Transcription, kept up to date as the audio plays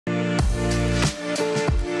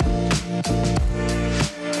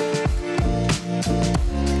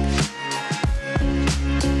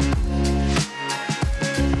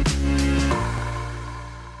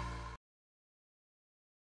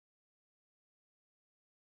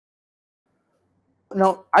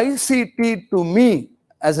Now, ICT to me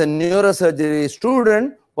as a neurosurgery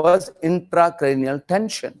student was intracranial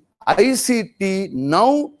tension. ICT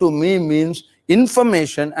now to me means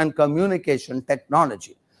information and communication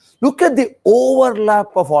technology. Look at the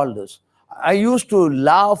overlap of all this. I used to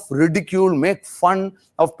laugh, ridicule, make fun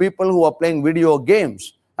of people who are playing video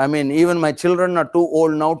games. I mean, even my children are too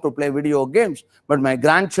old now to play video games, but my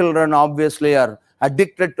grandchildren obviously are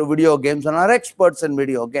addicted to video games and are experts in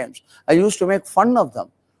video games. I used to make fun of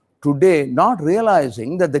them. Today, not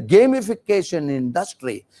realizing that the gamification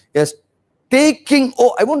industry is taking,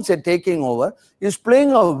 oh, I won't say taking over, is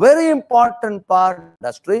playing a very important part in the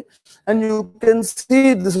industry. And you can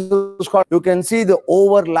see, this is called, you can see the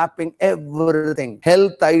overlapping everything.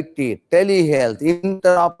 Health IT, telehealth,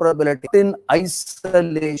 interoperability, in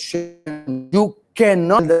isolation. You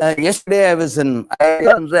cannot, yesterday I was in,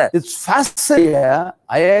 it's fascinating,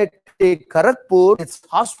 IIT Kharagpur, it's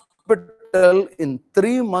hospital in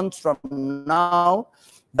 3 months from now.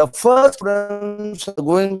 The first students are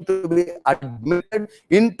going to be admitted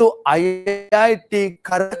into IIT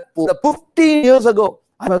Kharagpur. 15 years ago,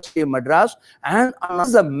 I was in Madras, and this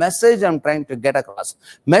is a message I'm trying to get across.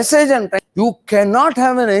 You cannot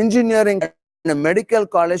have an engineering in a medical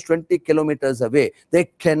college 20 kilometers away. They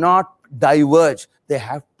cannot diverge. They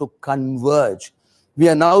have to converge. We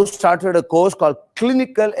have now started a course called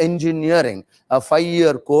Clinical Engineering, a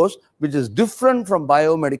 5-year course, which is different from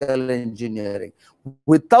biomedical engineering.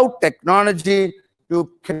 Without technology,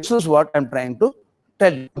 this is what I'm trying to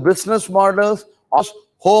tell you. Business models,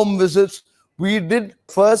 home visits. We did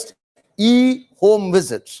first e-home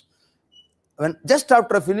visits. Just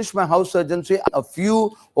after I finished my house surgery, a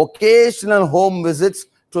few occasional home visits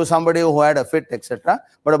to somebody who had a fit, etc.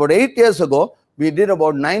 But about 8 years ago, we did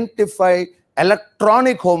about 95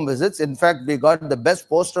 electronic home visits. In fact, we got the best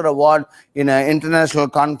poster award in an international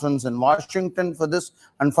conference in Washington for this.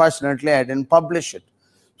 Unfortunately, I didn't publish it.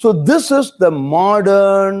 So this is the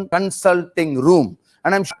modern consulting room.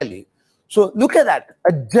 And I'm shyly. So look at that.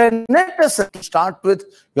 A geneticist start with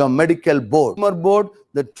your medical board.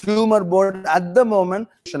 The tumor board at the moment,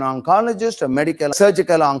 an oncologist, a medical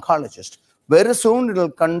surgical oncologist. Very soon it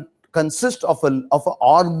will consist of an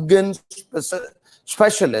organ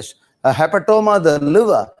specialist. A hepatoma, the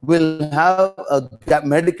liver, will have a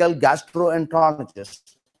medical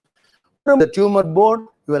gastroenterologist. The tumor board,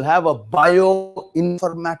 you will have a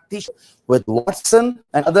bioinformatician with Watson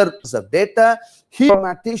and others of data.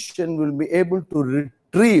 Informatician will be able to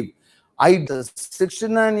retrieve either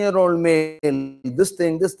 69-year-old male, this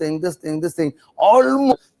thing,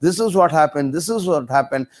 almost, this is what happened,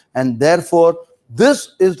 and therefore,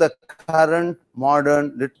 this is the current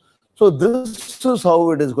modern. So this is how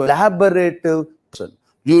it is going. Collaborative person.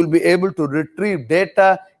 You will be able to retrieve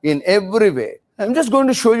data in every way. I'm just going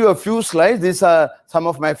to show you a few slides. These are some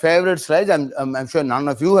of my favorite slides. I'm sure none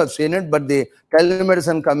of you have seen it, but the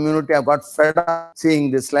telemedicine community have got fed up seeing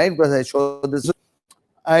this slide because I showed this.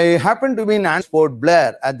 I happened to be in Port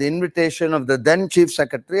Blair at the invitation of the then Chief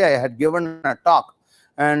Secretary. I had given a talk,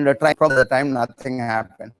 and from the time nothing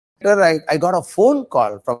happened. Later, I got a phone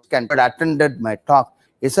call from Kent, attended my talk.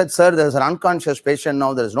 He said, sir, there's an unconscious patient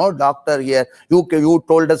now. There's no doctor here. You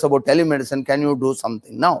told us about telemedicine. Can you do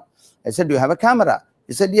something now? I said, do you have a camera?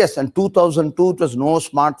 He said, yes. And 2002, it was no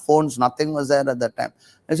smartphones. Nothing was there at that time.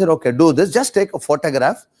 I said, okay, do this. Just take a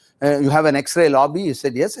photograph. You have an X-ray lobby? He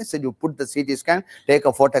said, yes. I said, you put the CT scan, take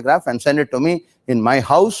a photograph and send it to me in my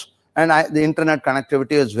house. And the internet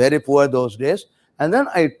connectivity was very poor those days. And then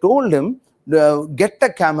I told him, get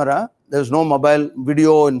a camera. There's no mobile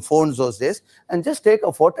video in phones those days. And just take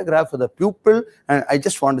a photograph of the pupil. And I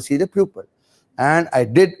just want to see the pupil. And I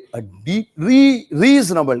did a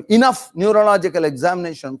reasonable, enough neurological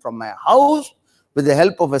examination from my house with the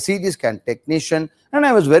help of a CT scan technician. And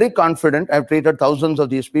I was very confident. I've treated thousands of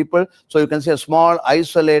these people. So you can see a small,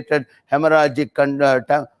 isolated, hemorrhagic,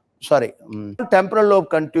 temporal lobe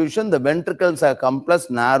contusion. The ventricles are compressed,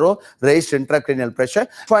 narrow, raised intracranial pressure.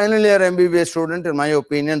 Final year MBBS student, in my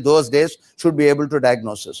opinion, those days should be able to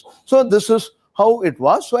diagnose this. So this is how it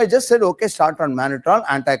was. So I just said, okay, start on mannitol,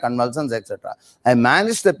 anticonvulsants, etc. I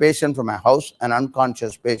managed the patient from my house, an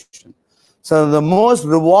unconscious patient. So the most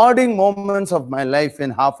rewarding moments of my life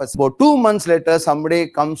in about 2 months later, somebody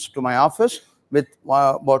comes to my office with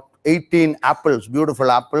about 18 apples, beautiful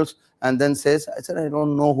apples, and then says, I said, I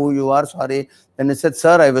don't know who you are, sorry. Then he said,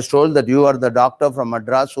 sir, I was told that you are the doctor from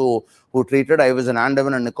Madras who treated. I was in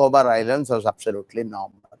Andaman and Nicobar Islands. So I was absolutely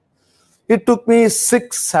normal. It took me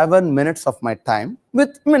 6-7 minutes of my time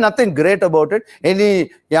with nothing great about it. Any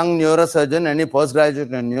young neurosurgeon, any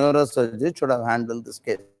postgraduate in neurosurgery should have handled this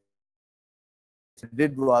case.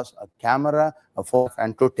 did was a camera, a phone,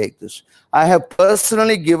 and to take this. I have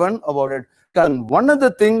personally given about it. And one of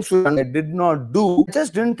the things I did not do, I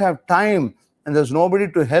just didn't have time, and there's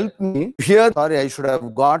nobody to help me. Here, sorry, I should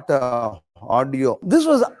have got audio. This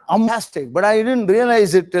was fantastic, but I didn't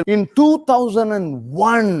realize it till in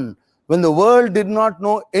 2001, when the world did not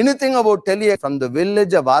know anything about tele. From the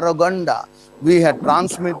village of Aragonda, we had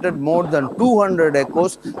transmitted more than 200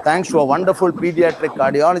 echoes, thanks to a wonderful pediatric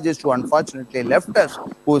cardiologist who unfortunately left us,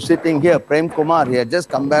 who is sitting here, Prem Kumar. He had just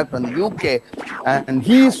come back from the UK, and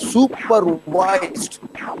he supervised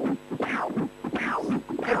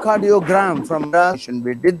cardiogram from Russian.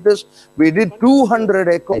 We did this. We did 200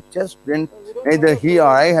 echoes. I just didn't. Either he or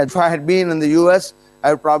I had. If I had been in the US,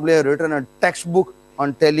 I would probably have written a textbook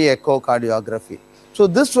on tele-echocardiography. So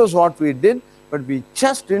this was what we did, but we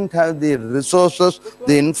just didn't have the resources,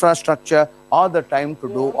 the infrastructure, or the time to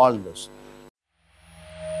do all this.